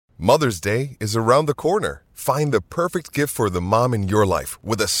Mother's Day is around the corner. Find the perfect gift for the mom in your life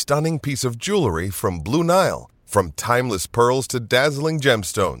with a stunning piece of jewelry from Blue Nile. From timeless pearls to dazzling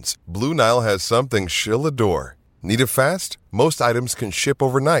gemstones, Blue Nile has something she'll adore. Need it fast? Most items can ship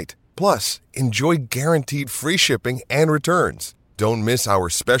overnight. Plus, enjoy guaranteed free shipping and returns. Don't miss our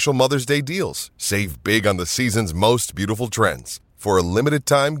special Mother's Day deals. Save big on the season's most beautiful trends. For a limited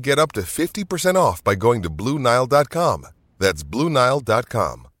time, get up to 50% off by going to BlueNile.com. That's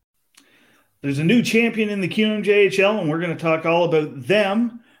BlueNile.com. There's a new champion in the QMJHL, and we're going to talk all about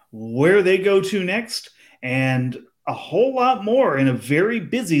them, where they go to next, and a whole lot more in a very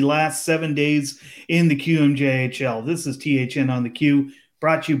busy last 7 days in the QMJHL. This is THN on the Q,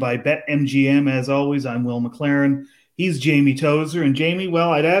 brought to you by BetMGM. As always, I'm Will McLaren. He's Jamie Tozer. And Jamie,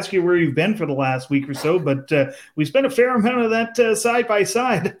 well, I'd ask you where you've been for the last week or so, but we spent a fair amount of that side by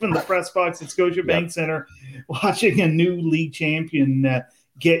side up in the press box at Scotiabank Center, watching a new league champion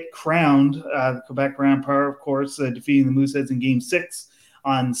get crowned. The Quebec Remparts, of course, defeating the Mooseheads in Game 6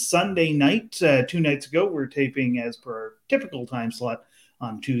 on Sunday night. 2 nights ago, we're taping as per our typical time slot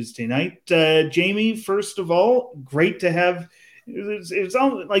on Tuesday night. Jamie, first of all, great to have. It was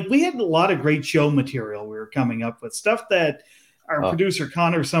all, like, we had a lot of great show material we were coming up with, stuff that our producer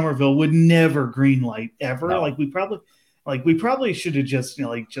Connor Somerville would never greenlight ever. No. Like we probably should have just,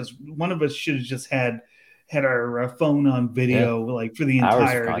 just one of us should have just had our phone on video, like for the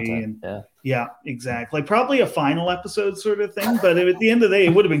entirety. And yeah, exactly. Like probably a final episode sort of thing, but at the end of the day,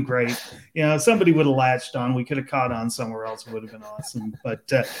 it would have been great. Somebody would have latched on. We could have caught on somewhere else. It would have been awesome. But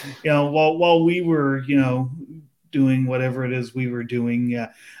while we were, doing whatever it is we were doing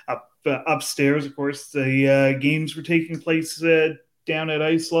upstairs, of course, the games were taking place down at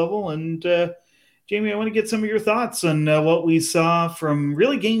ice level. And Jamie, I want to get some of your thoughts on what we saw from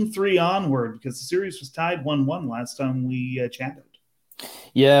really Game 3 onward, because the series was tied 1-1 last time we chatted.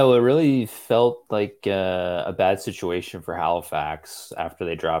 Yeah, well, it really felt like a bad situation for Halifax after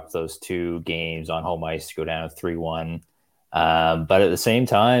they dropped those 2 games on home ice to go down 3-1. But at the same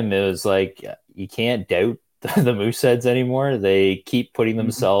time, it was like you can't doubt the Mooseheads anymore. They keep putting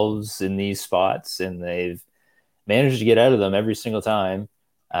themselves in these spots, and they've managed to get out of them every single time.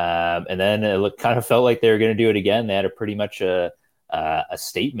 And then it kind of felt like they were going to do it again. They had pretty much a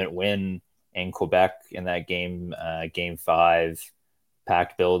statement win in Quebec in that game, Game 5,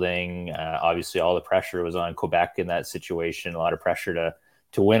 packed building. Obviously, all the pressure was on Quebec in that situation. A lot of pressure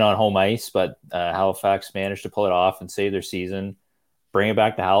to win on home ice, but Halifax managed to pull it off and save their season, bring it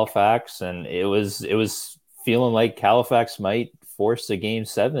back to Halifax, and it was feeling like Halifax might force a Game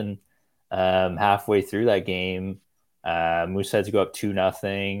 7 halfway through that game. Mooseheads go up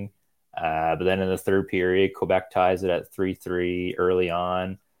 2-0, but then in the third period, Quebec ties it at 3-3 early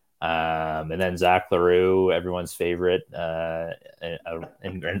on, and then Zach Leroux, everyone's favorite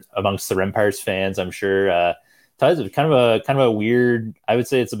amongst the Remparts fans, I'm sure, ties it kind of a weird. I would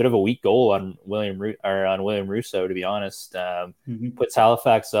say it's a bit of a weak goal on William Russo, to be honest. Puts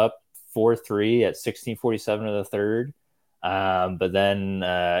Halifax up 4-3 at 16:47 of the third, but then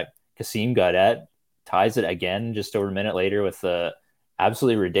Kasim Gaudet ties it again just over a minute later with a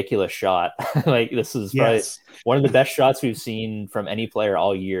absolutely ridiculous shot. Like, this is probably one of the best shots we've seen from any player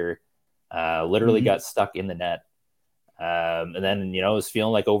all year. Literally got stuck in the net, and then it was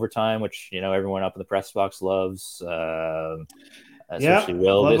feeling like overtime, which everyone up in the press box loves. Especially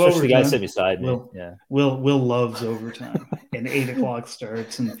Will, especially the guy sitting beside me. Will loves overtime and 8:00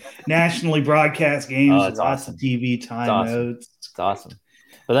 starts and nationally broadcast games. Lots awesome. of TV timeouts. It's awesome.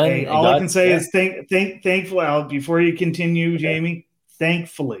 But then all I can say is thankfully, before you continue, Jamie,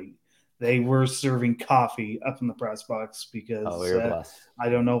 thankfully they were serving coffee up in the press box, because we were blessed. I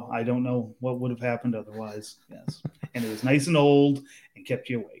don't know what would have happened otherwise. Yes, and it was nice and old and kept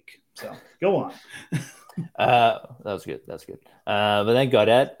you awake. So go on. That was good. That's good. But then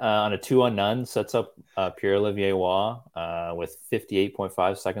Gaudet on a 2-on-none sets up Pierre-Olivier Waugh with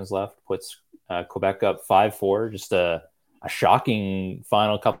 58.5 seconds left, puts Quebec up 5-4. Just a shocking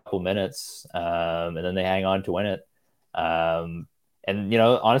final couple minutes, and then they hang on to win it. And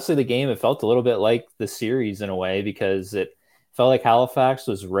honestly, the game, it felt a little bit like the series in a way, because it felt like Halifax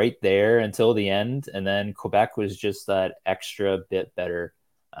was right there until the end, and then Quebec was just that extra bit better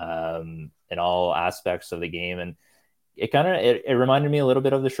in all aspects of the game. And it reminded me a little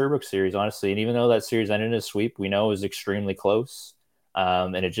bit of the Sherbrooke series, honestly. And even though that series ended in a sweep, we know it was extremely close.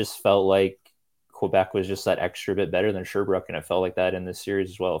 And it just felt like Quebec was just that extra bit better than Sherbrooke. And it felt like that in this series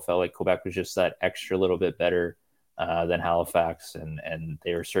as well. It felt like Quebec was just that extra little bit better than Halifax. And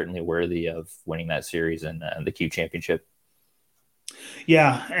they were certainly worthy of winning that series and the Q championship.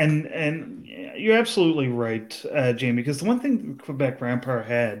 Yeah, and you're absolutely right, Jamie. Because the one thing Quebec Rampart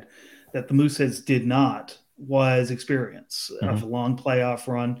had that the Mooseheads did not was experience of Hmm. a long playoff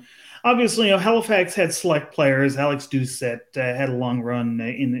run. Obviously, Halifax had select players. Alex Doucette had a long run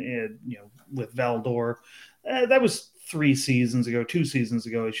with Val-d'Or. That was 3 seasons ago, 2 seasons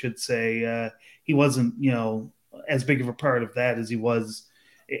ago, I should say. He wasn't as big of a part of that as he was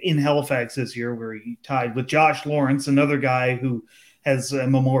in Halifax this year, where he tied with Josh Lawrence, another guy who has a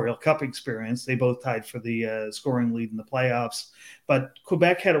Memorial Cup experience. They both tied for the scoring lead in the playoffs. But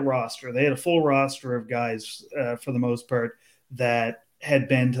Quebec had a roster. They had a full roster of guys for the most part that had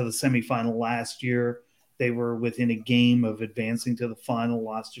been to the semifinal last year. They were within a game of advancing to the final,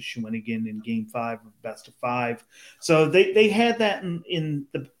 lost to Shawinigan in game 5 of best of 5. So they had that in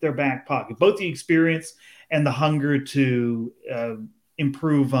their back pocket, both the experience and the hunger to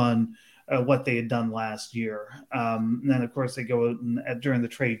improve on what they had done last year. And then, of course, they go out during the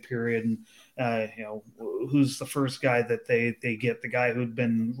trade period, and who's the first guy that they get? The guy who'd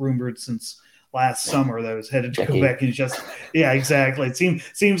been rumored since last summer that was headed to Decade. Quebec, and just exactly. It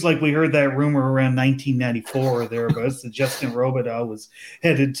seems like we heard that rumor around 1994 or thereabouts that Justin Robidoux was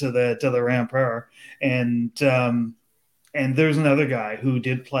headed to the Remparts, and there's another guy who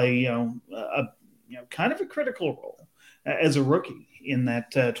did play kind of a critical role as a rookie in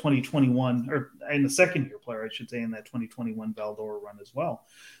that 2021, or in the second year player, I should say, in that 2021 Val-d'Or run as well.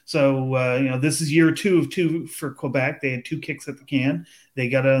 So, this is year 2 of 2 for Quebec. They had 2 kicks at the can. They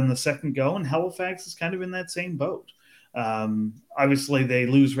got it on the second go, and Halifax is kind of in that same boat. Obviously, they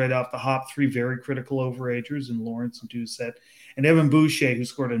lose right off the hop 3 very critical overagers in Lawrence and Doucette and Evan Boucher, who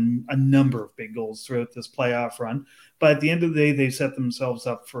scored a number of big goals throughout this playoff run. But at the end of the day, they set themselves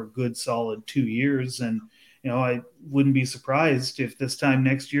up for a good, solid 2 years. And I wouldn't be surprised if this time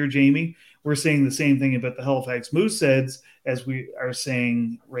next year, Jamie, we're saying the same thing about the Halifax Mooseheads as we are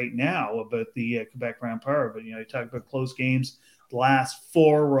saying right now about the Quebec Remparts. But, you talk about close games. The last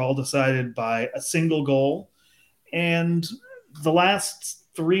 4 were all decided by a single goal. And the last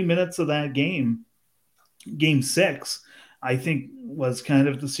 3 minutes of that game 6, I think was kind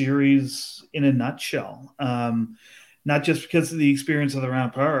of the series in a nutshell. Not just because of the experience of the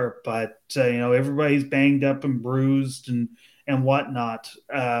Rempart, but everybody's banged up and bruised and whatnot.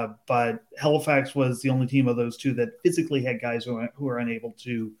 But Halifax was the only team of those 2 that physically had guys who are unable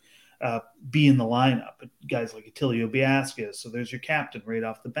to be in the lineup. Guys like Attilio Biascas, so there's your captain right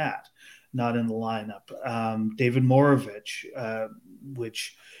off the bat, not in the lineup. David Morovich,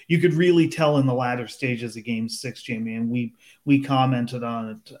 which you could really tell in the latter stages of Game 6, Jamie, and we commented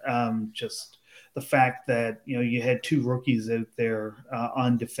on it. Just the fact that you had 2 rookies out there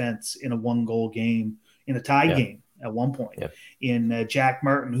on defense in a 1-goal game, in a tie game at one point, in Jack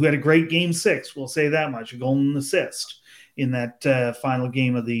Martin, who had a great Game 6. We'll say that much, a goal and assist in that final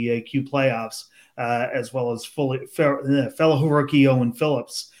game of the Q playoffs, as well as fellow rookie Owen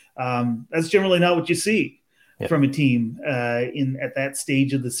Phillips. That's generally not what you see from a team at that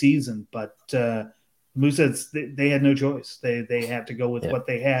stage of the season. But Mooseheads, they had no choice. They had to go with what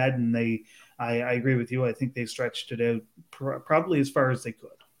they had, and I agree with you. I think they stretched it out probably as far as they could.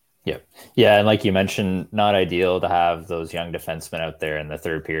 Yeah, and like you mentioned, not ideal to have those young defensemen out there in the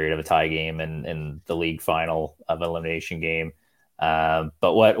third period of a tie game and in the league final of an elimination game.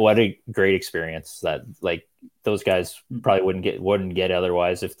 But what a great experience that, like, those guys probably wouldn't get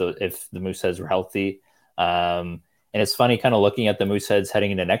otherwise if the Mooseheads were healthy. And it's funny kind of looking at the Mooseheads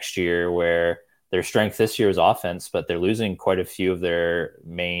heading into next year, where their strength this year is offense, but they're losing quite a few of their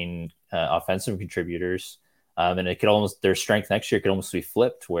main offensive contributors. And their strength next year could almost be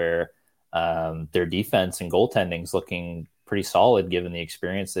flipped, where their defense and goaltending is looking pretty solid given the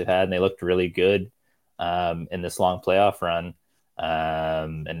experience they've had, and they looked really good in this long playoff run.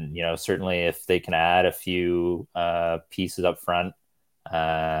 And certainly if they can add a few pieces up front,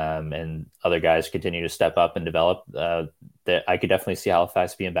 and other guys continue to step up and develop, that I could definitely see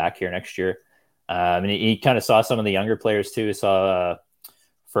Halifax being back here next year. And he kind of saw some of the younger players too. He saw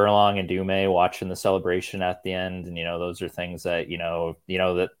Furlong and Dume watching the celebration at the end, and those are things that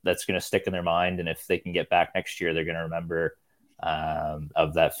that's going to stick in their mind, and if they can get back next year, they're going to remember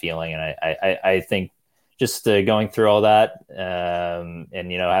of that feeling. And I think just going through all that, and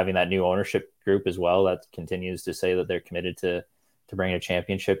having that new ownership group as well that continues to say that they're committed to bring a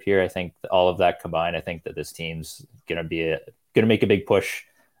championship here, I think all of that combined, I think that this team's going to make a big push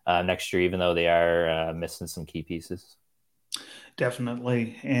next year, even though they are missing some key pieces.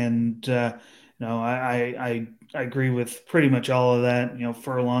 Definitely. And, I agree with pretty much all of that.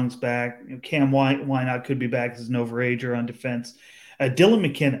 Furlong's back. Cam Wynot could be back as an overager on defense. Dylan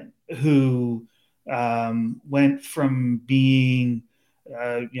McKinnon, who went from being,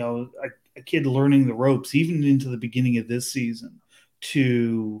 a kid learning the ropes, even into the beginning of this season,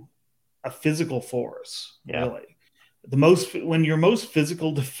 to a physical force, Yeah. really. When your most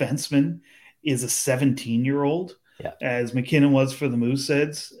physical defenseman is a 17-year-old, Yeah. as McKinnon was for the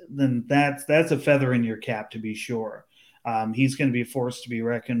Mooseheads, then that's a feather in your cap, to be sure. He's going to be a force to be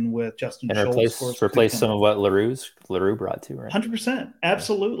reckoned with. Justin And Schultz, of course, could replace come some of in. what LaRue brought to, right? 100%.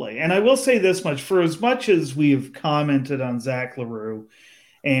 Absolutely. And I will say this much: for as much as we've commented on Zach LaRue,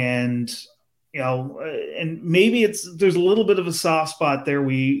 and and maybe there's a little bit of a soft spot there.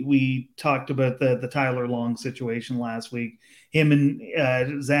 We talked about the Tyler Long situation last week. Him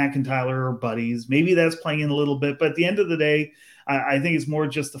and Zach and Tyler are buddies. Maybe that's playing in a little bit, but at the end of the day, I think it's more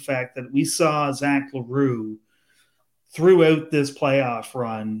just the fact that we saw Zach LaRue throughout this playoff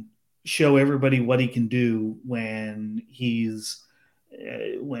run show everybody what he can do when he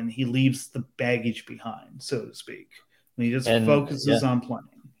leaves the baggage behind, so to speak. When he just focuses on playing.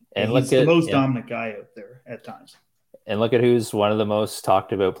 And he's the most dominant guy out there at times. And look at who's one of the most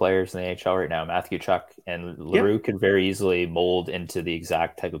talked about players in the NHL right now, Matthew Tkachuk. And LaRue could very easily mold into the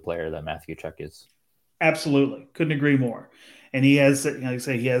exact type of player that Matthew Tkachuk is. Absolutely. Couldn't agree more. And he has, like I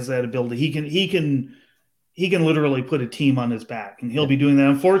say, he has that ability. He can literally put a team on his back, and he'll be doing that.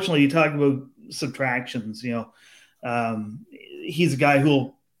 Unfortunately, you talk about subtractions, he's a guy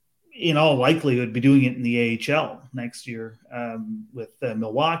who'll, in all likelihood, be doing it in the AHL next year with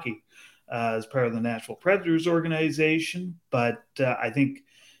Milwaukee as part of the Nashville Predators organization. But I think,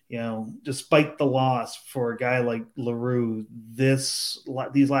 despite the loss for a guy like LaRue, these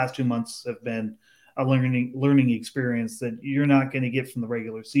last 2 months have been a learning experience that you're not going to get from the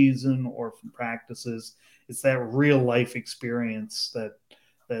regular season or from practices. It's that real life experience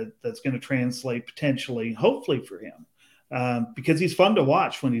that's going to translate potentially, hopefully for him, because he's fun to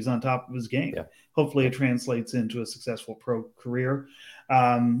watch when he's on top of his game. Yeah. Hopefully it translates into a successful pro career.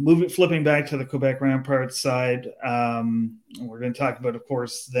 Flipping back to the Quebec Remparts side, we're going to talk about, of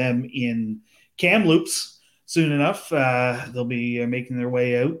course, them in Kamloops soon enough. They'll be making their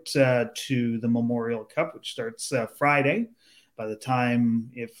way out to the Memorial Cup, which starts Friday. By the time,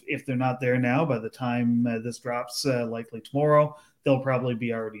 if they're not there now, by the time this drops, likely tomorrow, they'll probably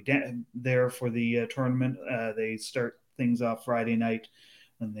be already there for the tournament. They start things off Friday night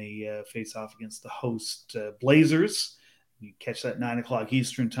when they face off against the host Blazers. You catch that 9 o'clock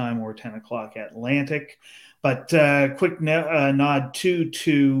Eastern time or 10 o'clock Atlantic. But quick nod to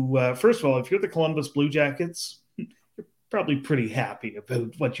first of all, if you're the Columbus Blue Jackets, you're probably pretty happy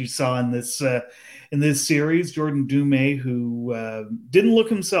about what you saw in this series. Jordan Dumais, who didn't look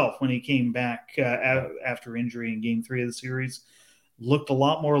himself when he came back after injury in Game 3 of the series, looked a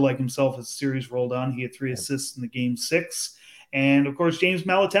lot more like himself as the series rolled on. He had 3 assists in the Game 6. And, of course, James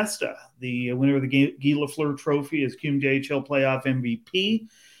Malatesta, the winner of the Guy Lafleur Trophy as QMJHL Playoff MVP.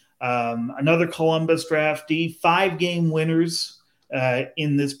 Another Columbus draftee, 5-game winners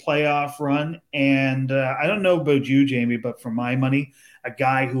in this playoff run. And I don't know about you, Jamie, but for my money, a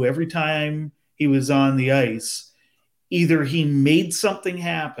guy who every time he was on the ice, either he made something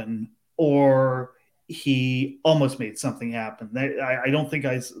happen or he almost made something happen. I don't think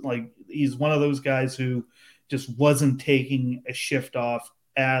he's one of those guys who just wasn't taking a shift off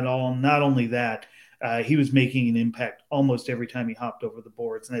at all. Not only that, he was making an impact almost every time he hopped over the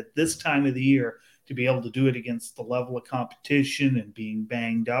boards. And at this time of the year, to be able to do it against the level of competition and being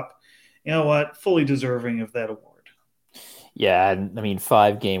banged up, you know what, fully deserving of that award. Yeah, I mean,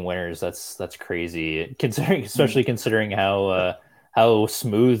 5-game winners, that's crazy. Especially considering how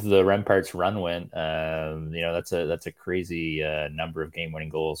smooth the Remparts run went. That's a crazy number of game-winning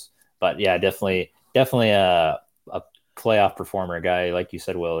goals. But yeah, definitely a playoff performer, a guy like you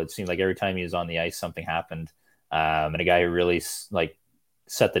said, Will. It seemed like every time he was on the ice, something happened, and a guy who really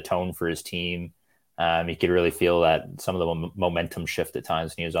set the tone for his team. You could really feel that some of the momentum shift at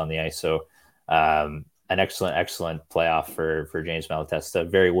times when he was on the ice. So an excellent playoff for James Malatesta,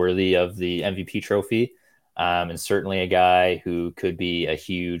 very worthy of the MVP trophy, and certainly a guy who could be a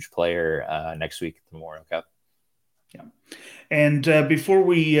huge player next week at the Memorial Cup. Yeah. And before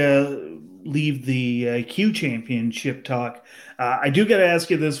we leave the Q Championship talk, I do got to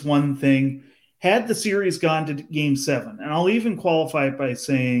ask you this one thing. Had the series gone to Game 7, and I'll even qualify it by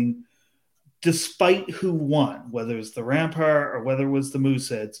saying, despite who won, whether it's the Rampart or whether it was the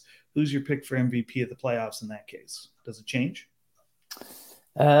Mooseheads, who's your pick for MVP of the playoffs in that case? Does it change?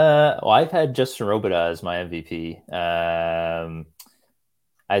 Well, I've had Justin Robida as my MVP.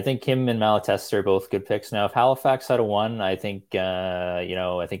 I think him and Malatesta are both good picks. Now, if Halifax had won, I think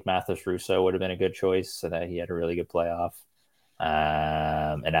Mathis Russo would have been a good choice. So that he had a really good playoff.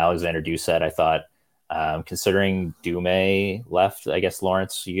 And Alexander Doucette, I thought, considering Dume left, I guess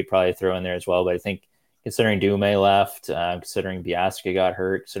Lawrence you could probably throw in there as well. But I think considering Dume left, considering Biasca got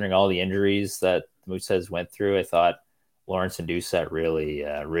hurt, considering all the injuries that Mooseheads went through, I thought Lawrence and Doucette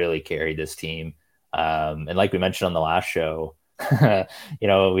really carried this team. And like we mentioned on the last show,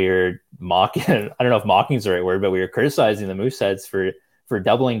 we were mocking, I don't know if mocking is the right word, but we were criticizing the Mooseheads for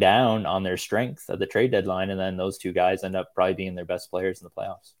doubling down on their strength at the trade deadline. And then those two guys end up probably being their best players in the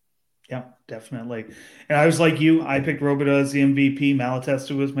playoffs. Yeah, definitely. And I was like you. I picked Robidas as the MVP.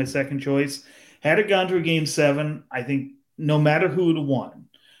 Malatesta was my second choice. Had it gone to a game 7, I think no matter who would have won,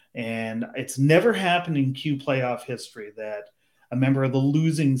 and it's never happened in Q playoff history that a member of the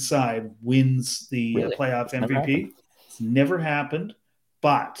losing side wins the playoff MVP. It's never happened,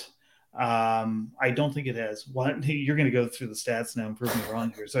 but I don't think it has. You're going to go through the stats now and prove me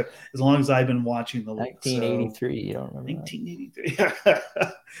wrong here. So as long as I've been watching the league, 1983, you don't remember? 1983.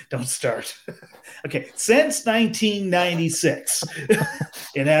 Don't start. Okay, since 1996,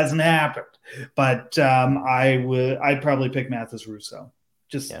 it hasn't happened. But I'd probably pick Mathis Russo.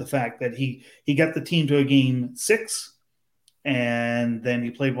 Just the fact that he got the team to a game 6, and then he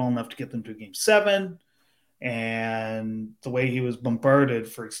played well enough to get them to a game 7. And the way he was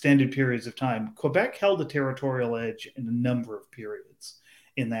bombarded for extended periods of time, Quebec held a territorial edge in a number of periods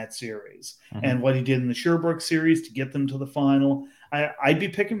in that series. Mm-hmm. And what he did in the Sherbrooke series to get them to the final, I'd be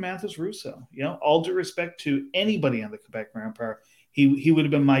picking Mathis Russo. All due respect to anybody on the Quebec Rempart, he would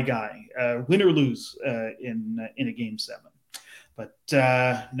have been my guy, win or lose in a game 7. But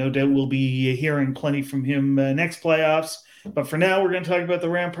no doubt we'll be hearing plenty from him next playoffs. But for now, we're going to talk about the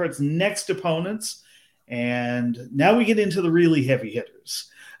Remparts' next opponents. And now we get into the really heavy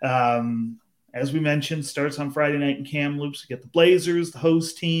hitters. As we mentioned, starts on Friday night in Kamloops. We get the Blazers, the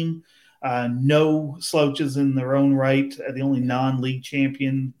host team. No slouches in their own right. The only non-league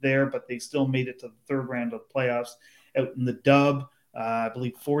champion there, but they still made it to the third round of the playoffs out in the dub. I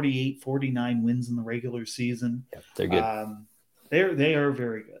believe 48-49 wins in the regular season. Yep, they're good. They are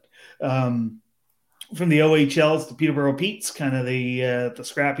very good. From the OHLs, the Peterborough Petes, kind of the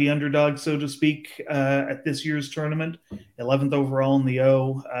scrappy underdog, so to speak, at this year's tournament. 11th overall in the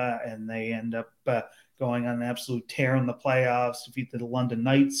O, and they end up going on an absolute tear in the playoffs, defeat the London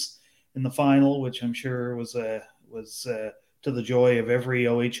Knights in the final, which I'm sure was to the joy of every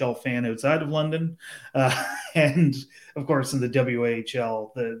OHL fan outside of London. And, of course, in the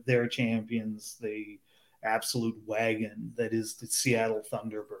WHL, their champions, the absolute wagon that is the Seattle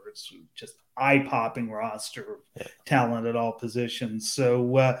Thunderbirds, just eye-popping roster of talent at all positions.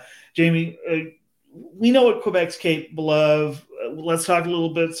 So, Jamie, we know what Quebec's capable of. Let's talk a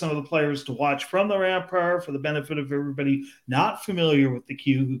little bit some of the players to watch from the Rempart for the benefit of everybody not familiar with the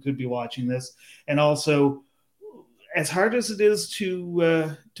Q who could be watching this. And also, as hard as it is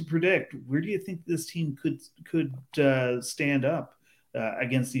to predict, where do you think this team could stand up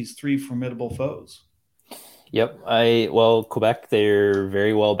against these three formidable foes? Yep. Quebec, they're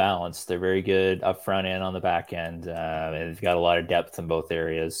very well balanced. They're very good up front and on the back end. And they've got a lot of depth in both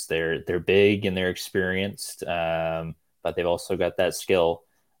areas. They're big and they're experienced, but they've also got that skill.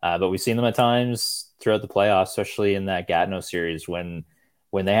 But we've seen them at times throughout the playoffs, especially in that Gatineau series, when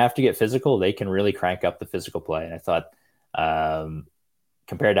they have to get physical, they can really crank up the physical play. And I thought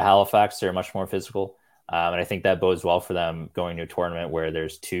compared to Halifax, they're much more physical. And I think that bodes well for them going to a tournament where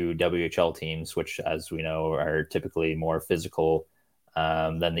there's two WHL teams, which, as we know, are typically more physical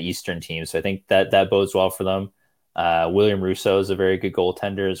than the Eastern teams. So I think that bodes well for them. William Russo is a very good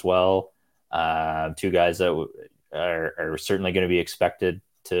goaltender as well. Two guys that are certainly going to be expected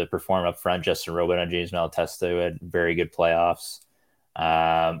to perform up front. Justin Robert and James Malatesta, who had very good playoffs.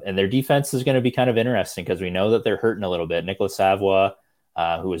 And their defense is going to be kind of interesting because we know that they're hurting a little bit. Nicolas Savoie,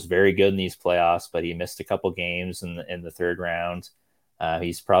 who was very good in these playoffs, but he missed a couple games in the third round.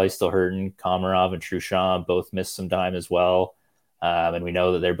 He's probably still hurting. Komarov and Truchon both missed some time as well. And we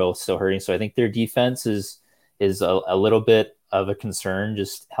know that they're both still hurting. So I think their defense is a little bit of a concern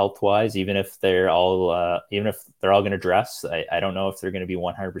just health-wise, even if they're all going to dress. I don't know if they're going to be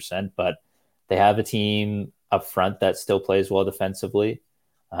 100%, but they have a team up front that still plays well defensively.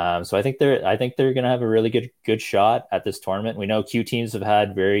 So I think they're going to have a really good shot at this tournament. We know Q teams have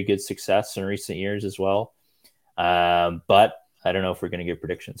had very good success in recent years as well. But I don't know if we're going to give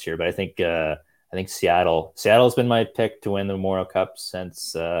predictions here, but I think Seattle's been my pick to win the Memorial Cup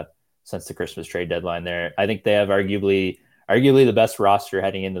since the Christmas trade deadline there. I think they have arguably the best roster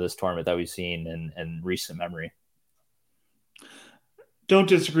heading into this tournament that we've seen in recent memory. Don't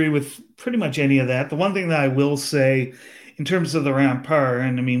disagree with pretty much any of that. The one thing that I will say, in terms of the Remparts,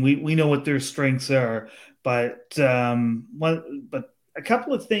 and I mean, we know what their strengths are, but but a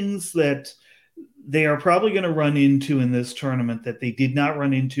couple of things that they are probably going to run into in this tournament that they did not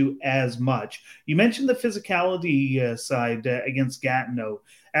run into as much. You mentioned the physicality side against Gatineau.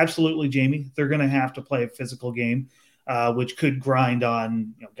 Absolutely, Jamie. They're going to have to play a physical game, which could grind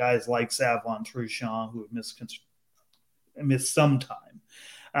on guys like Savon Truchon who have missed some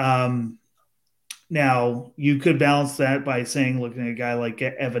time. Now, you could balance that by saying, looking at a guy like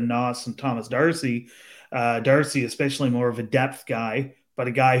Evan Noss and Thomas Darcy, Darcy, especially more of a depth guy, but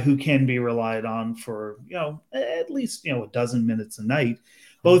a guy who can be relied on for, at least, a dozen minutes a night.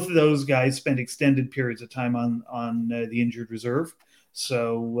 Both of those guys spent extended periods of time on the injured reserve.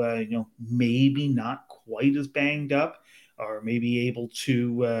 So, maybe not quite as banged up or maybe able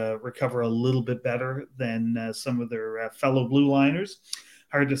to recover a little bit better than some of their fellow blue liners.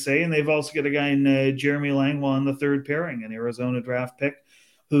 Hard to say. And they've also got a guy in Jeremy Langlois in the third pairing, an Arizona draft pick,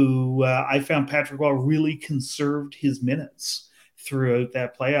 who I found Patrick Waugh really conserved his minutes throughout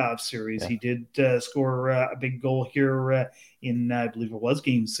that playoff series. Yeah. He did score a big goal here in, I believe it was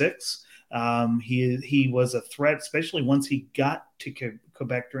Game 6. He was a threat, especially once he got to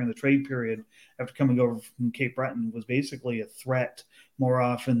Quebec during the trade period after coming over from Cape Breton, was basically a threat more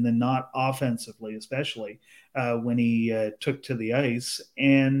often than not, offensively, especially when he took to the ice.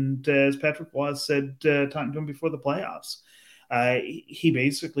 And as Patrick Waugh said, talking to him before the playoffs, he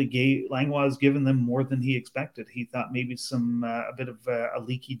basically Langlois has given them more than he expected. He thought maybe a bit of a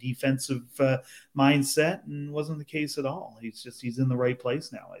leaky defensive mindset, and wasn't the case at all. He's in the right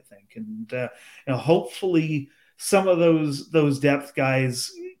place now, I think. And hopefully some of those depth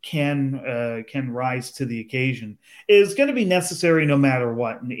guys can rise to the occasion. Is going to be necessary no matter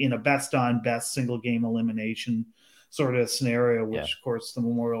what in a best on best single game elimination sort of scenario, which of course the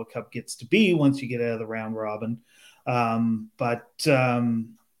Memorial Cup gets to be once you get out of the round robin. But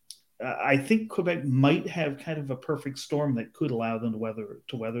I think Quebec might have kind of a perfect storm that could allow them to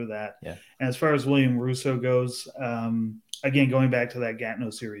weather that. Yeah. And as far as William Rousseau goes, again, going back to that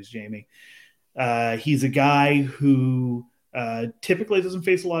Gatineau series, Jamie, he's a guy who typically doesn't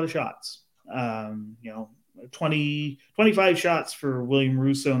face a lot of shots. 25 shots for William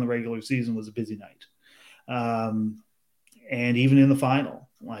Rousseau in the regular season was a busy night. And even in the final,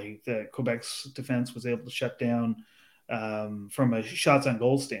 Quebec's defense was able to shut down, from a shots on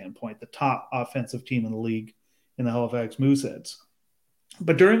goal standpoint, the top offensive team in the league in the Halifax Mooseheads.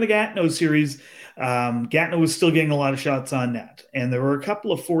 But during the Gatineau series, Gatineau was still getting a lot of shots on net. And there were a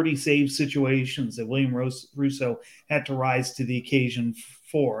couple of 40 save situations that William Rousseau had to rise to the occasion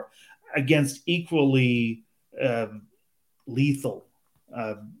for against equally lethal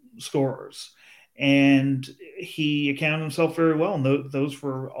scorers. And he accounted himself very well. And those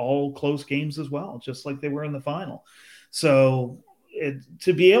were all close games as well, just like they were in the final. So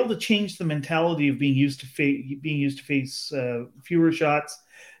to be able to change the mentality of being used to face fewer shots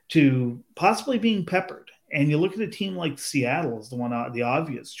to possibly being peppered. And you look at a team like Seattle as the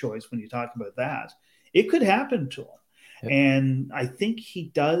obvious choice when you talk about that. It could happen to him. Yep. And I think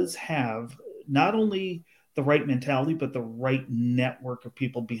he does have not only the right mentality, but the right network of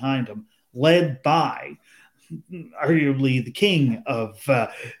people behind him, led by arguably the king of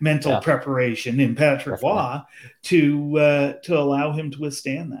mental preparation in Patrick Waugh, to allow him to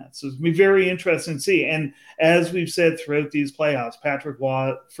withstand that. So it's going to be very interesting to see. And as we've said throughout these playoffs, Patrick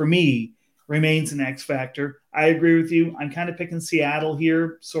Waugh, for me, remains an X factor. I agree with you. I'm kind of picking Seattle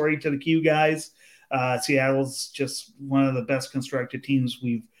here. Sorry to the Q guys. Seattle's just one of the best constructed teams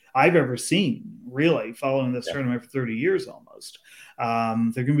I've ever seen, really, following this tournament for 30 years almost.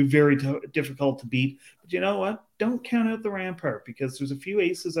 They're going to be very difficult to beat. But you know what? Don't count out the Rempart, because there's a few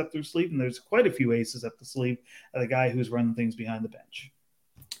aces up their sleeve, and there's quite a few aces up the sleeve of the guy who's running things behind the bench.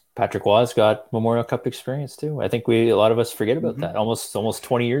 Patrick Waugh's got Memorial Cup experience too. I think a lot of us forget about that. Almost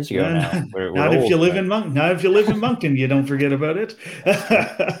 20 years ago now. Not if you live in Moncton, you don't forget about it.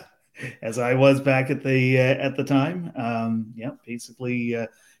 As I was back at the time. Basically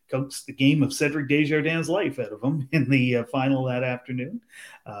coaxed the game of Cedric Desjardins' life out of him in the final that afternoon.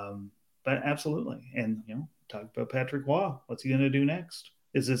 But absolutely. And, talk about Patrick Waugh. What's he going to do next?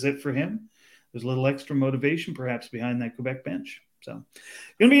 Is this it for him? There's a little extra motivation perhaps behind that Quebec bench. So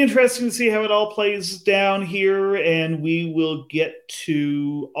going to be interesting to see how it all plays down here. And we will get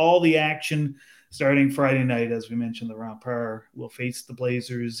to all the action starting Friday night. As we mentioned, the Remparts will face the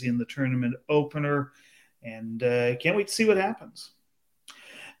Blazers in the tournament opener. And can't wait to see what happens.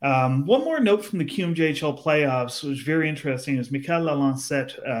 One more note from the QMJHL playoffs was very interesting. It was Michael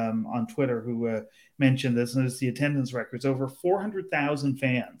Lalancette on Twitter who mentioned this, and it's the attendance records. Over 400,000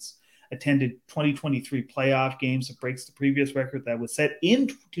 fans attended 2023 playoff games. It breaks the previous record that was set in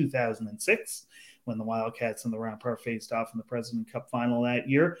 2006 when the Wildcats and the Remparts faced off in the President Cup final that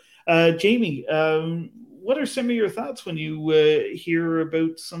year. Jamie, what are some of your thoughts when you hear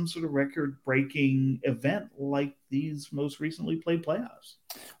about some sort of record-breaking event like these most recently played playoffs?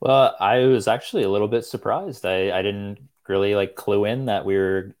 Well, I was actually a little bit surprised. I didn't really clue in that we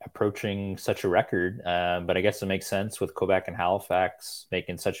were approaching such a record, but I guess it makes sense with Quebec and Halifax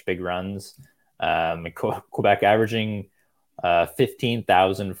making such big runs. Quebec averaging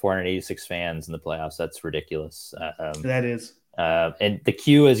 15,486 fans in the playoffs. That's ridiculous. That is. And the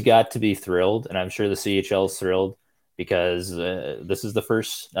Q has got to be thrilled, and I'm sure the CHL is thrilled because this is the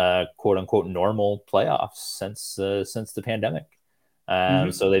first quote unquote normal playoffs since the pandemic.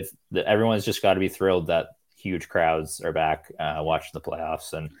 So everyone's just got to be thrilled that huge crowds are back watching the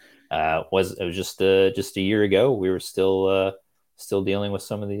playoffs. And it was just a year ago we were still dealing with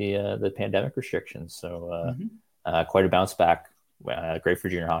some of the pandemic restrictions. So quite a bounce back. Great for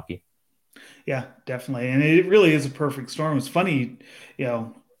junior hockey. Yeah, definitely. And it really is a perfect storm. It's funny,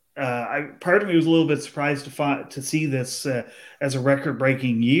 part of me was a little bit surprised to see this as a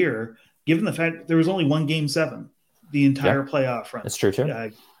record-breaking year, given the fact there was only one Game 7 the entire playoff run. That's true,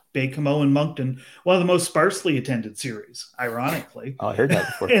 too. Baie-Comeau and Moncton, one of the most sparsely attended series, ironically. Oh, I heard that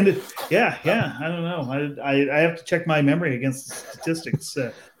before. And I don't know. I have to check my memory against the statistics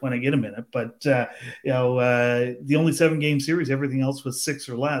when I get a minute. But the only 7-game series, everything else was 6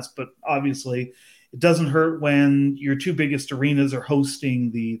 or less. But obviously, it doesn't hurt when your two biggest arenas are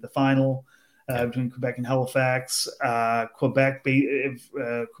hosting the final between Quebec and Halifax. Quebec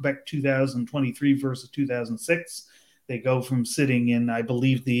 2023 versus 2006. They go from sitting in, I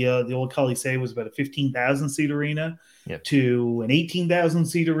believe the old Colisée was about a 15,000 seat arena to an 18,000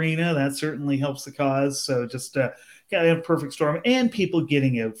 seat arena. That certainly helps the cause. So just a perfect storm, and people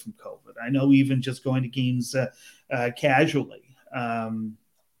getting out from COVID. I know even just going to games casually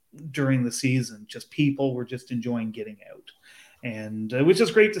during the season, just people were just enjoying getting out, and which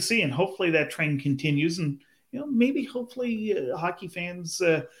is great to see. And hopefully that trend continues. And hopefully hockey fans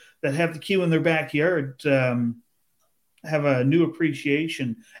that have the Q in their backyard have a new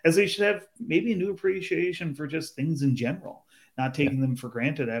appreciation, as they should have maybe a new appreciation for just things in general, not taking them for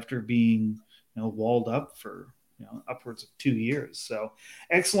granted after being walled up for upwards of 2 years. So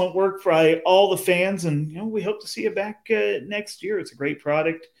excellent work by all the fans, and we hope to see you back next year. It's a great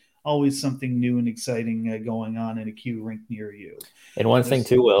product. Always something new and exciting going on in a Q rink near you. And one thing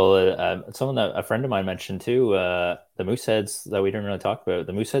too, Will, someone that a friend of mine mentioned too, the Mooseheads that we didn't really talk about.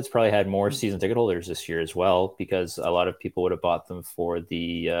 The Mooseheads probably had more season ticket holders this year as well, because a lot of people would have bought them for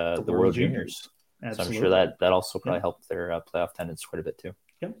the World Juniors. So I'm sure that also probably helped their playoff attendance quite a bit too.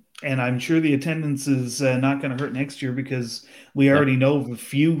 Yep. And I'm sure the attendance is not going to hurt next year, because we already know of a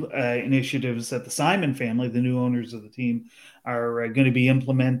few initiatives that the Simon family, the new owners of the team, are going to be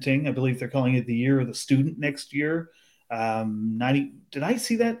implementing. I believe they're calling it the Year of the Student next year. Did I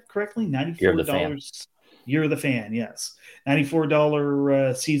see that correctly? $94. Year of the Fan, yes.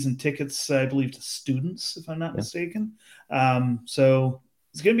 $94 season tickets, I believe, to students, if I'm not mistaken. So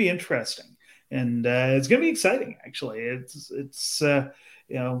it's going to be interesting. And it's going to be exciting, actually. It's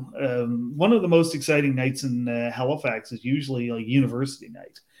one of the most exciting nights in Halifax is usually like university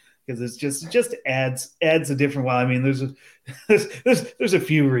night, because it just adds a different. Well, I mean, there's a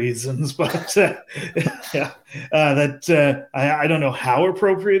few reasons, but I don't know how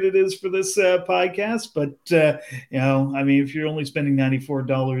appropriate it is for this podcast, but I mean, if you're only spending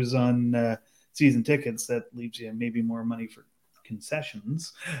 $94 on season tickets, that leaves you maybe more money for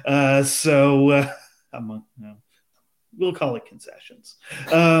concessions. We'll call it concessions.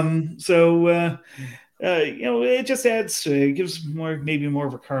 It just it gives maybe more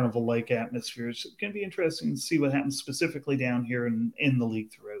of a carnival-like atmosphere. It's going to be interesting to see what happens specifically down here in the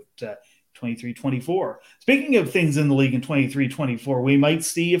league throughout 23-24. Speaking of things in the league in 23-24, we might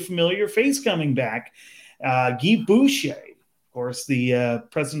see a familiar face coming back. Guy Boucher, of course, the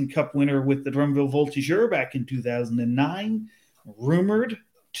President Cup winner with the Drummondville Voltigeurs back in 2009, rumored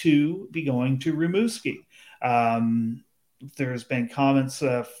to be going to Rimouski. There's been comments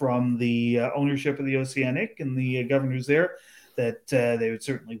from the ownership of the Oceanic and the governors there that they would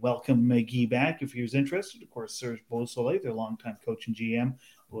certainly welcome Guy back if he was interested. Of course, Serge Beausoleil, their longtime coach and GM,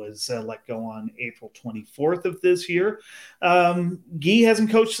 was let go on April 24th of this year. Guy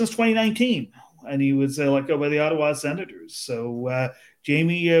hasn't coached since 2019, and he was let go by the Ottawa Senators. So,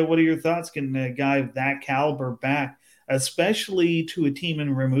 Jamie, what are your thoughts? Can a guy of that caliber back, especially to a team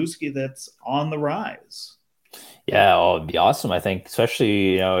in Rimouski that's on the rise? Yeah, well, it'd be awesome. I think,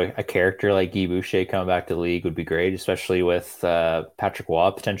 especially a character like Guy Boucher coming back to the league would be great, especially with Patrick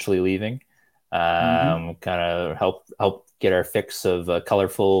Waugh potentially leaving. Mm-hmm. Kind of help get our fix of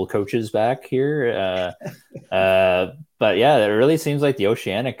colorful coaches back here. But yeah, it really seems like the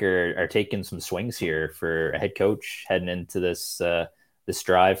Oceanic are taking some swings here for a head coach heading into this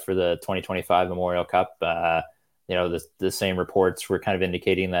drive for the 2025 Memorial Cup. The same reports were kind of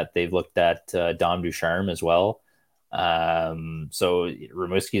indicating that they've looked at Dom Ducharme as well. So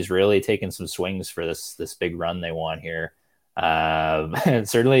Rimouski's really taken some swings for this big run they want here. And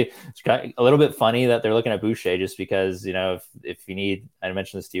certainly it's got a little bit funny that they're looking at Boucher just because, if you need, I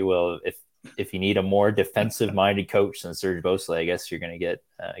mentioned this to you, Will, if you need a more defensive minded coach than Serge Beausoleil, I guess you're going to get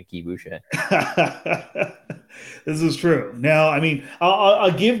Guy Boucher. This is true. Now, I mean, I'll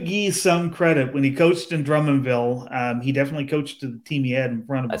give Guy some credit. When he coached in Drummondville, he definitely coached the team he had in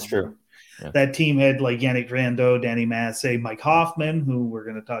front of That's him. true. Yeah. That team had like Yannick Rando, Danny Massé, Mike Hoffman, who we're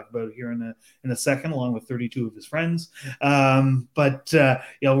going to talk about here in a second, along with 32 of his friends. But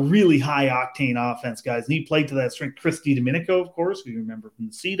really high octane offense guys. And he played to that strength. Chris DiDomenico, of course, who you remember from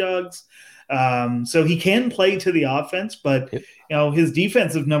the Sea Dogs. So he can play to the offense, but his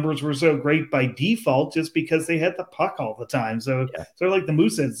defensive numbers were so great by default just because they had the puck all the time. So sort of like the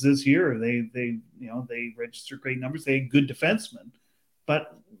Mooseheads this year, they registered great numbers. They had good defensemen,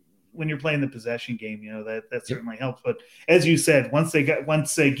 but when you're playing the possession game, that certainly helps. But as you said, once Guy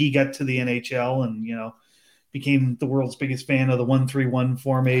got to the NHL and became the world's biggest fan of the 1-3-1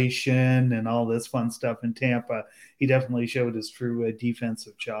 formation and all this fun stuff in Tampa, he definitely showed his true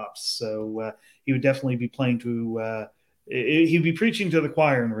defensive chops. So he would definitely be playing to. He'd be preaching to the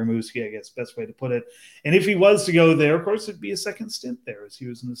choir in Rimouski, I guess, best way to put it. And if he was to go there, of course, it'd be a second stint there, as he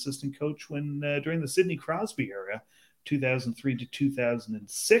was an assistant coach during the Sidney Crosby era. 2003 to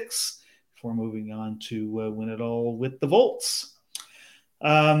 2006, before moving on to win it all with the Volts.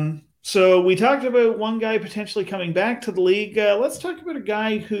 So we talked about one guy potentially coming back to the league. Let's talk about a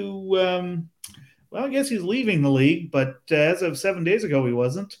guy who, I guess he's leaving the league, but as of 7 days ago, he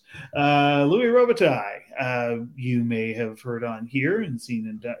wasn't. Louis Robitaille, you may have heard on here and seen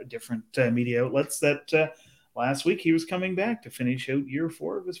in different media outlets that last week he was coming back to finish out year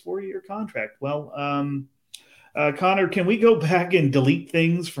 4 of his 4-year contract. Well, Connor, can we go back and delete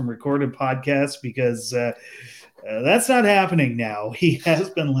things from recorded podcasts? Because that's not happening now. He has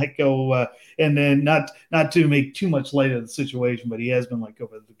been let go, and then not to make too much light of the situation, but he has been let go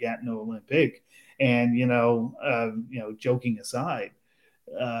by the Gatineau Olympique. And joking aside,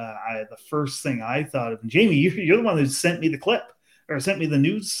 the first thing I thought of, and Jamie, you're the one who sent me the clip or sent me the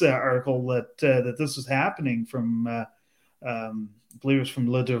news article that this was happening from, I believe it was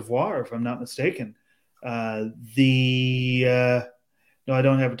from Le Devoir, if I'm not mistaken. No, I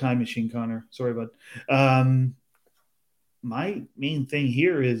don't have a time machine, Connor. Sorry, bud. My main thing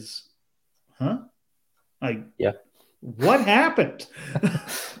here is, what happened?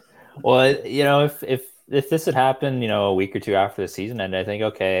 Well, if this had happened, a week or two after the season ended, I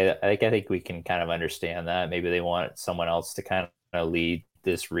think we can kind of understand that. Maybe they want someone else to kind of lead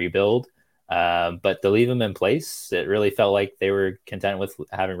this rebuild. But to leave him in place, it really felt like they were content with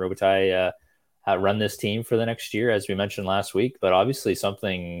having Robitaille run this team for the next year, as we mentioned last week. But obviously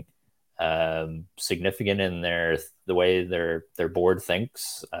something significant in the way their board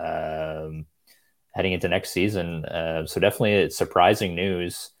thinks heading into next season. So definitely it's surprising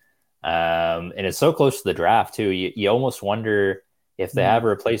news. And it's so close to the draft too. You almost wonder if they have a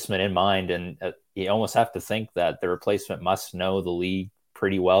replacement in mind, and you almost have to think that the replacement must know the league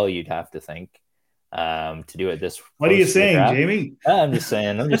pretty well. You'd have to think to do it this. What are you saying, Jamie? I'm just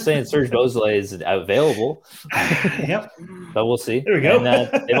saying Serge Beausoleil is available. Yep. But we'll see. There we go.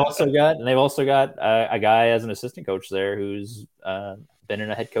 And they've also got a guy as an assistant coach there who's been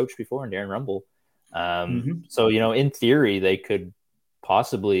in a head coach before, in Darren Rumble. So in theory they could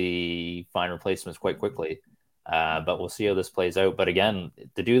possibly find replacements quite quickly. But we'll see how this plays out. But again,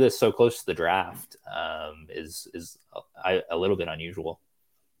 to do this so close to the draft is a little bit unusual.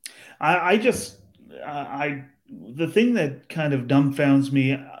 The thing that kind of dumbfounds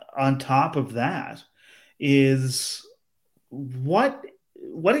me on top of that is how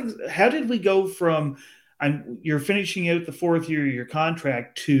did we go from you're finishing out the 4th year of your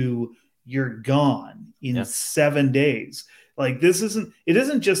contract to you're gone in 7 days? Like it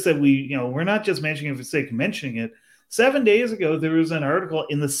isn't just that we're not just mentioning it for the sake of mentioning it. 7 days ago, there was an article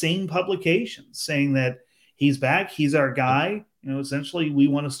in the same publication saying that he's back. He's our guy. Essentially we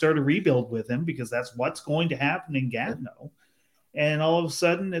want to start a rebuild with him because that's what's going to happen in Gatineau. And all of a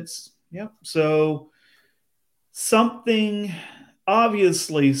sudden so something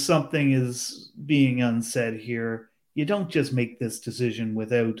obviously something is being unsaid here. You don't just make this decision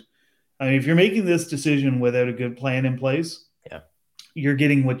without. I mean, if you're making this decision without a good plan in place, Yeah. you're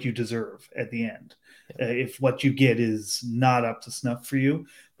getting what you deserve at the end. If what you get is not up to snuff for you,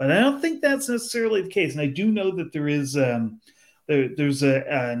 but I don't think that's necessarily the case. And I do know that there's an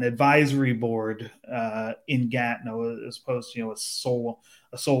advisory board in Gatineau as opposed to a sole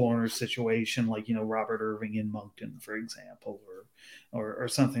owner situation like Robert Irving in Moncton, for example, or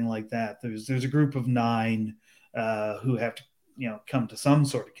something like that. There's a group of 9 who have to come to some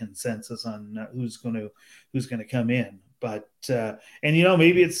sort of consensus on who's going to come in. But and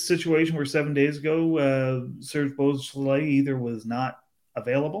maybe it's a situation where 7 days ago Serge Beausoleil either was not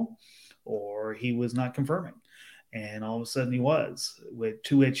available or he was not confirming, and all of a sudden he was.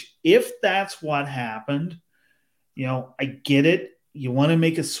 To which, if that's what happened, I get it. You want to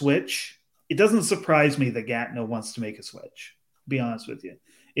make a switch. It doesn't surprise me that Gatineau wants to make a switch. To be honest with you,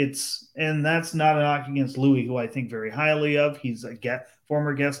 and that's not a knock against Louis, who I think very highly of. He's a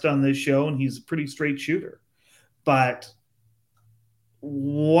former guest on this show, and he's a pretty straight shooter. But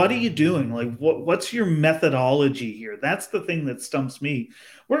what are you doing? Like, what's your methodology here? That's the thing that stumps me.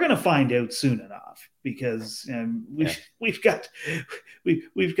 We're going to find out soon enough, because we've got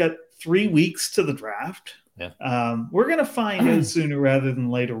 3 weeks to the draft. Yeah. We're going to find out sooner rather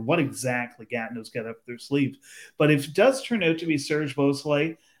than later what exactly Gatineau's got up their sleeves. But if it does turn out to be Serge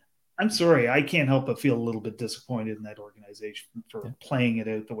Beausoleil, I'm sorry, I can't help but feel a little bit disappointed in that organization for playing it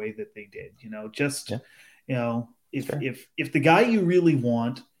out the way that they did. If the guy you really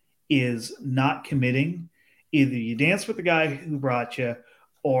want is not committing, either you dance with the guy who brought you,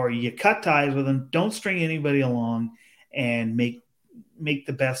 or you cut ties with him. Don't string anybody along, and make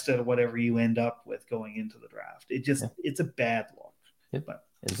the best out of whatever you end up with going into the draft. It's a bad look. Yep. But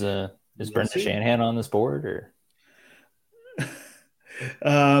is Brendan Shanahan on this board, or?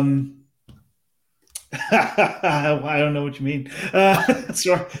 I don't know what you mean.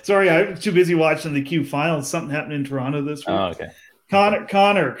 Sorry, I'm too busy watching the Q finals. Something happened in Toronto this week. Oh, okay.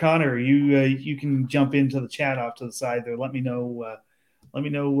 Connor, you can jump into the chat off to the side there. Let me know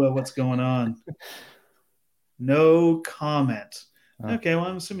what's going on. No comment. Oh. Okay, well,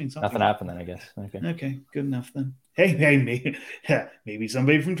 I'm assuming nothing happened then, I guess. Okay, good enough then. Hey, maybe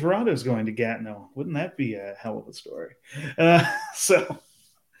somebody from Toronto is going to Gatineau. Wouldn't that be a hell of a story? So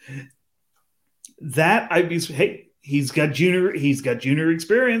that I'd be. Hey, he's got junior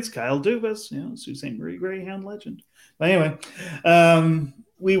experience. Kyle Dubas, Sault Ste. Marie Greyhound legend. But anyway,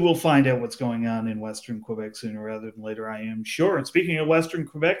 we will find out what's going on in Western Quebec sooner rather than later, I am sure. And speaking of Western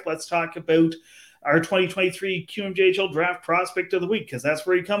Quebec, let's talk about our 2023 QMJHL Draft Prospect of the Week, because that's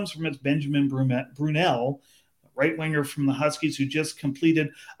where he comes from. It's Benjamin Brunel, right winger from the Huskies, who just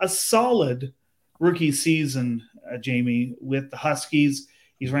completed a solid rookie season, Jamie, with the Huskies.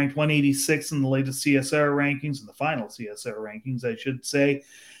 He's ranked 186 in the latest CSR rankings, in the final CSR rankings, I should say.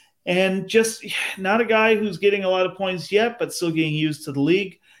 And just not a guy who's getting a lot of points yet, but still getting used to the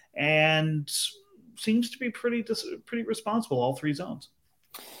league, and seems to be pretty responsible all 3 zones.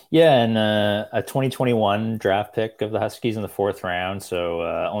 Yeah, and a 2021 draft pick of the Huskies in the 4th round. So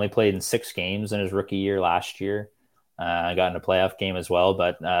only played in 6 games in his rookie year last year. Got in a playoff game as well,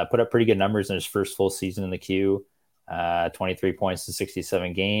 but put up pretty good numbers in his first full season in the Q. 23 points in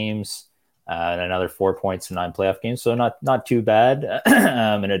 67 games, and another 4 points in 9 playoff games. So not too bad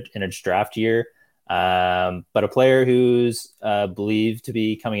in a draft year. But a player who's believed to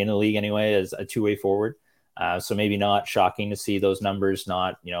be coming into the league anyway as a 2-way forward. So maybe not shocking to see those numbers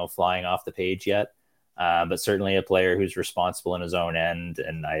not, flying off the page yet, but certainly a player who's responsible in his own end.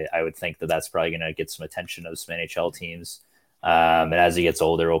 And I would think that that's probably going to get some attention of some NHL teams. And as he gets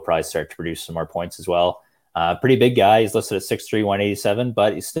older, he'll probably start to produce some more points as well. Pretty big guy. He's listed at 6'3", 187,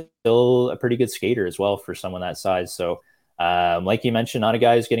 but he's still a pretty good skater as well for someone that size. So like you mentioned, not a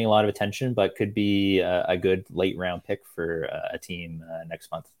guy who's getting a lot of attention, but could be a good late round pick for a team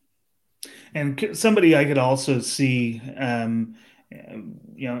next month. And somebody I could also see, and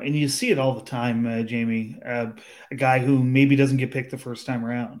you see it all the time, Jamie, a guy who maybe doesn't get picked the first time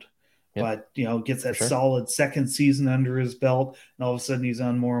around, but, gets that solid second season under his belt, and all of a sudden he's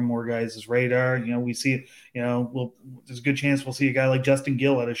on more and more guys' radar. We see, there's a good chance we'll see a guy like Justin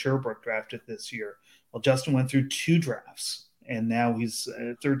Gill out of Sherbrooke drafted this year. Well, Justin went through 2 drafts, and now he's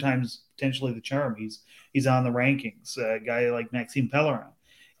 3rd time's potentially the charm. He's on the rankings. A guy like Maxime Pellerin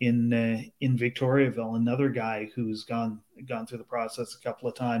in Victoriaville, another guy who's gone through the process a couple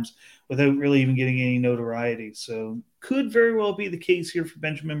of times without really even getting any notoriety. So could very well be the case here for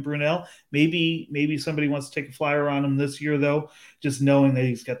Benjamin Brunel. Maybe somebody wants to take a flyer on him this year, though, just knowing that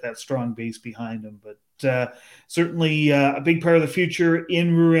he's got that strong base behind him. But certainly a big part of the future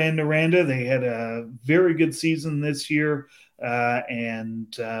in Rouyn-Noranda. They had a very good season this year,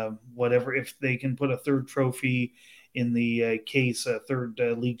 and whatever, if they can put a third trophy in the case, a third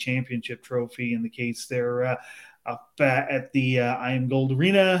league championship trophy in the case they're up at the I Am Gold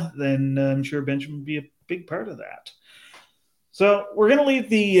Arena, then I'm sure Benjamin would be a big part of that. So we're going to leave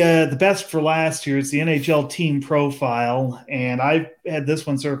the best for last here. It's the NHL team profile, and I've had this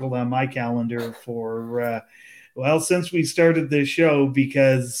one circled on my calendar for since we started this show,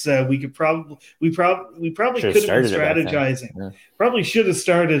 because we probably could have been strategizing. Yeah. Probably should have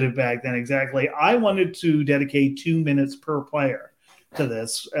started it back then. Exactly. I wanted to dedicate 2 minutes per player to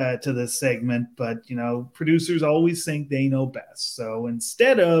this segment, but producers always think they know best. So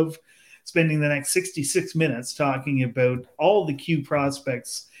instead of spending the next 66 minutes talking about all the Q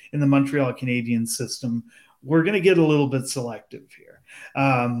prospects in the Montreal Canadiens system, we're going to get a little bit selective here.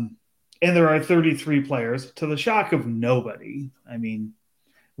 And there are 33 players, to the shock of nobody. I mean,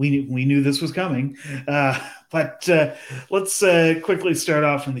 we knew this was coming. But let's quickly start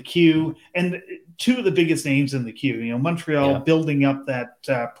off in the Q. And two of the biggest names in the Q, Montreal building up that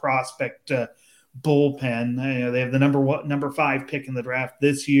prospect bullpen. They have the number 5 pick in the draft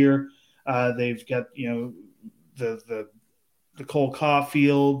this year. They've got the Cole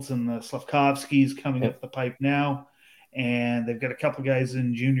Caulfields and the Slavkovskys coming up the pipe now, and they've got a couple guys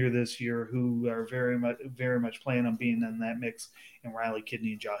in junior this year who are very much planning on being in that mix, and Riley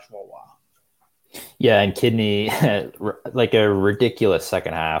Kidney and Joshua Waugh. Yeah, and Kidney like a ridiculous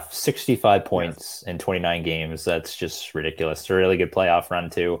second half, 65 points in 29 games. That's just ridiculous. It's a really good playoff run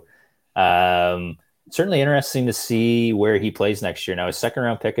too. Certainly interesting to see where he plays next year. Now, a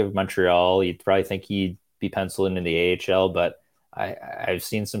second-round pick of Montreal, you'd probably think he'd be penciled into the AHL, but I've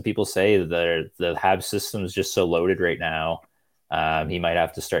seen some people say that the Habs system is just so loaded right now. He might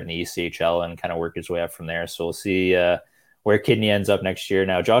have to start in the ECHL and kind of work his way up from there. So we'll see where Kidney ends up next year.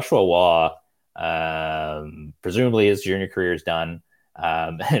 Now, Joshua Waugh, presumably his junior career is done.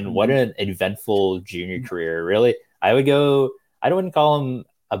 And what an eventful junior career. Really, I wouldn't call him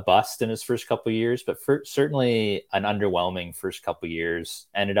a bust in his first couple of years, but certainly an underwhelming first couple of years.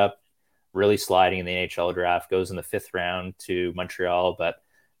 Ended up really sliding in the NHL draft, goes in the 5th round to Montreal, but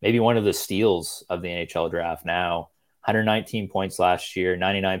maybe one of the steals of the NHL draft now. 119 points last year,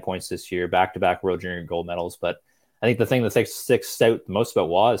 99 points this year, back-to-back World Junior gold medals. But I think the thing that sticks out the most about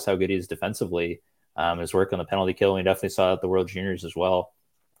Waugh is how good he is defensively. His work on the penalty kill, we definitely saw it at the World Juniors as well.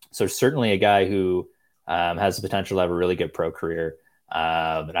 So certainly a guy who has the potential to have a really good pro career.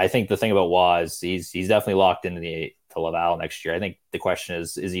 But I think the thing about Waugh is he's definitely locked into to Laval next year. I think the question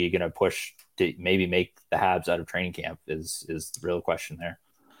is he going to push to maybe make the Habs out of training camp is the real question there.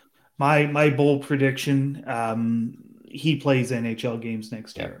 My bold prediction, he plays NHL games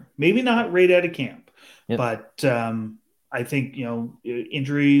next year. Maybe not right out of camp, but I think,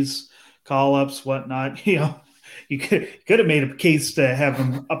 injuries, call-ups, whatnot, you could have made a case to have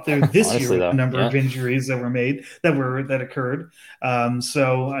him up there this honestly, year with the number of injuries that occurred.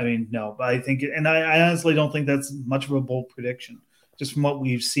 So, I mean, no, but I think, and I honestly don't think that's much of a bold prediction, just from what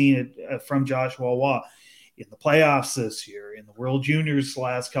we've seen from Joshua Waugh in the playoffs this year, in the World Juniors the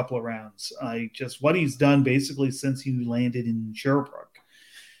last couple of rounds. What he's done basically since he landed in Sherbrooke.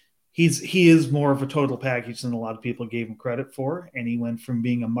 He is more of a total package than a lot of people gave him credit for, and he went from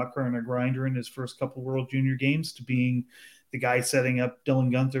being a mucker and a grinder in his first couple of World Junior games to being the guy setting up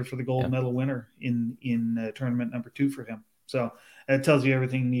Dylan Guenther for the gold medal winner in tournament number 2 for him. So that tells you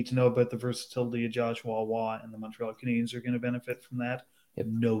everything you need to know about the versatility of Joshua Waugh, and the Montreal Canadiens are going to benefit from that.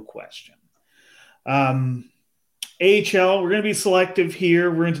 No question. AHL, we're going to be selective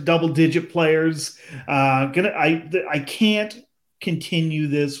here. We're into double-digit players. I can't continue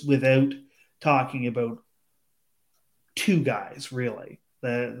this without talking about 2 guys, really,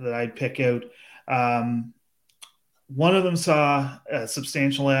 that I'd pick out. One of them saw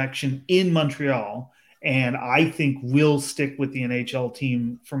substantial action in Montreal, and I think will stick with the NHL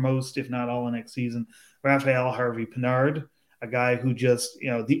team for most, if not all, of next season. Raphael Harvey-Pinard, a guy who just,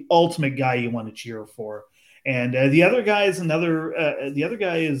 the ultimate guy you want to cheer for. And the other guy is another,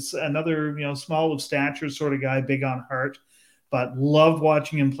 small of stature sort of guy, big on heart, but loved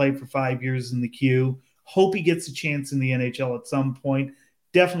watching him play for 5 years in the Q. Hope he gets a chance in the NHL at some point.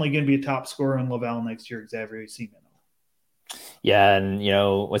 Definitely going to be a top scorer in Laval next year, Xavier Simoneau. Yeah, and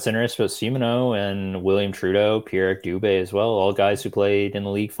what's interesting about Simoneau and William Trudeau, Pierre Dubé as well, all guys who played in the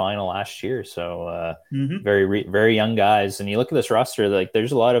league final last year. So very, very young guys. And you look at this roster, like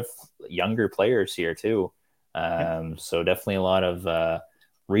there's a lot of younger players here too. So definitely a lot of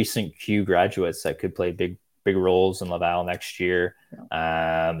recent Q graduates that could play big roles in Laval next year.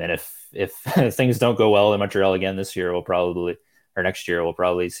 And if things don't go well in Montreal again this year, next year, we'll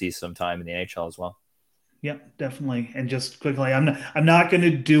probably see some time in the NHL as well. Yep, definitely. And just quickly, I'm not going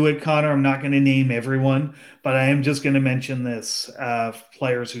to do it, Connor. I'm not going to name everyone, but I am just going to mention this: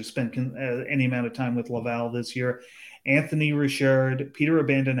 players who spent any amount of time with Laval this year: Anthony Richard, Peter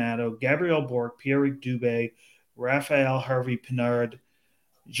Abandonado, Gabriel Bourque, Pierre Dubé, Raphael Harvey Pinard,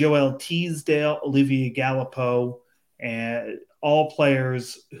 Joel Teasdale, Olivier Galipeau, and all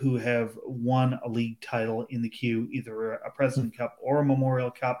players who have won a league title in the queue, either a President Cup or a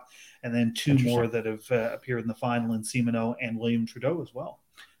Memorial Cup, and then two more that have appeared in the final in Simoneau and William Trudeau as well,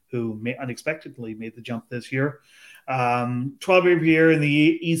 who unexpectedly made the jump this year. 12 every year in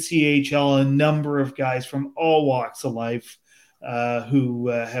the ECHL, a number of guys from all walks of life who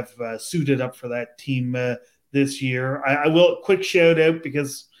have suited up for that team this year. I will quick shout out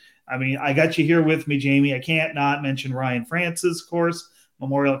because I got you here with me, Jamie. I can't not mention Ryan Francis, of course,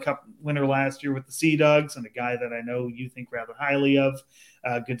 Memorial Cup winner last year with the Sea Dogs, and a guy that I know you think rather highly of.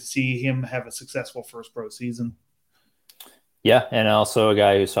 Good to see him have a successful first pro season. Yeah, and also a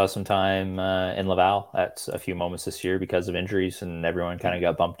guy who saw some time in Laval at a few moments this year because of injuries, and everyone kind of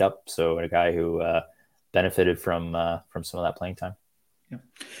got bumped up. So a guy who benefited from some of that playing time. Yeah.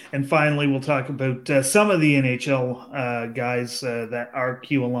 And finally, we'll talk about some of the NHL guys that are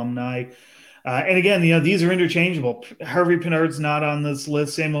Q alumni. And again, these are interchangeable. Harvey Pinard's not on this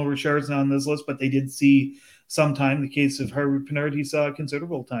list. Samuel Richard's not on this list, but they did see some time. In the case of Harvey Pinard, he saw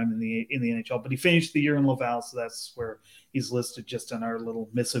considerable time in the NHL, but he finished the year in Laval, so that's where he's listed just on our little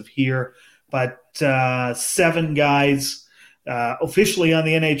missive here. But 7 guys officially on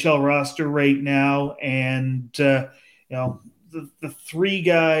the NHL roster right now, and the 3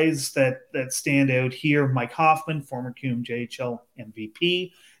 guys that stand out here: Mike Hoffman, former QMJHL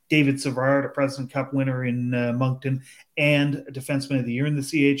MVP; David Savard, a President Cup winner in Moncton, and a Defenseman of the Year in the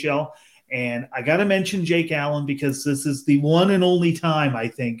CHL. And I got to mention Jake Allen because this is the one and only time I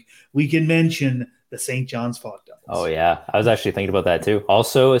think we can mention the St. John's Fog Dogs. Oh, yeah. I was actually thinking about that too.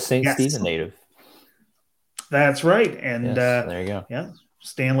 Also a St. Stephen native. That's right. And yes, there you go. Yeah.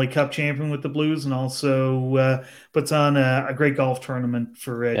 Stanley Cup champion with the Blues, and also puts on a great golf tournament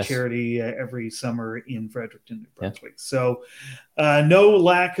for charity every summer in Fredericton, New Brunswick. Yeah. So no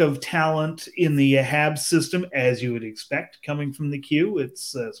lack of talent in the Habs system, as you would expect coming from the Q.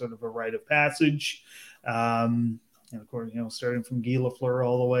 It's sort of a rite of passage. And of course, starting from Guy Lafleur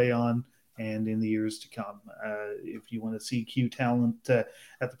all the way on, and in the years to come. If you want to see Q talent at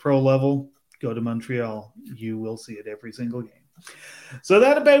the pro level, go to Montreal. You will see it every single game. So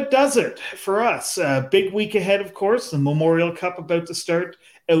that about does it for us. Big week ahead, of course. The Memorial Cup about to start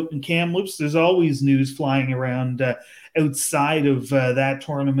out in Kamloops. There's always news flying around outside of that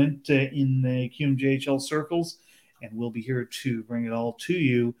tournament in the QMJHL circles, and we'll be here to bring it all to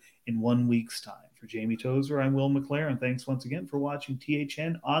you in 1 week's time. For Jamie Tozer, I'm Will McLaren. Thanks once again for watching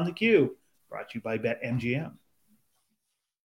THN on the Q, brought to you by BetMGM.